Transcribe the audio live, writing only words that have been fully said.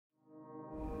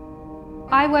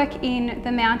I work in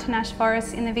the mountain ash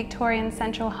forests in the Victorian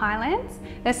Central Highlands.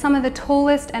 They're some of the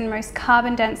tallest and most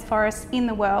carbon-dense forests in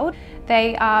the world.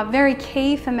 They are very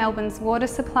key for Melbourne's water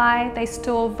supply. They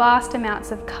store vast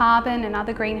amounts of carbon and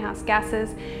other greenhouse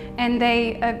gases, and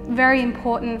they are very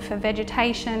important for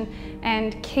vegetation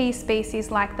and key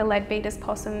species like the leadbeater's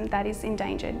possum that is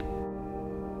endangered.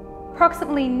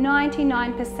 Approximately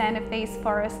 99% of these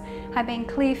forests have been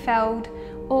clear-felled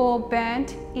or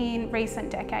burnt in recent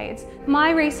decades. My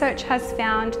research has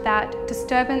found that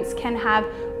disturbance can have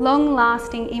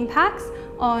long-lasting impacts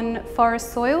on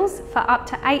forest soils for up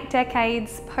to 8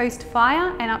 decades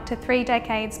post-fire and up to 3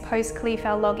 decades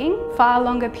post-clear-fell logging, far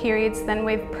longer periods than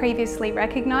we've previously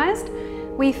recognised.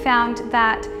 We found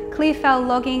that clear-fell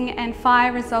logging and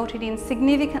fire resulted in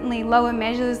significantly lower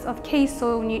measures of key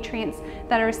soil nutrients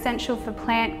that are essential for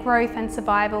plant growth and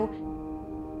survival.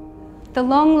 The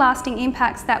long-lasting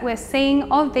impacts that we're seeing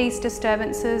of these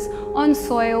disturbances on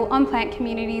soil, on plant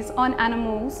communities, on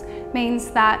animals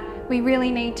means that we really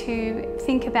need to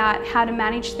think about how to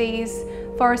manage these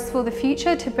forests for the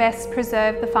future to best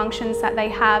preserve the functions that they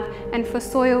have, and for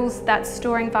soils that's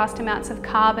storing vast amounts of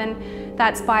carbon,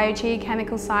 that's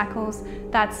biogeochemical cycles,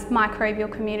 that's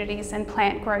microbial communities and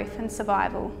plant growth and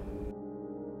survival.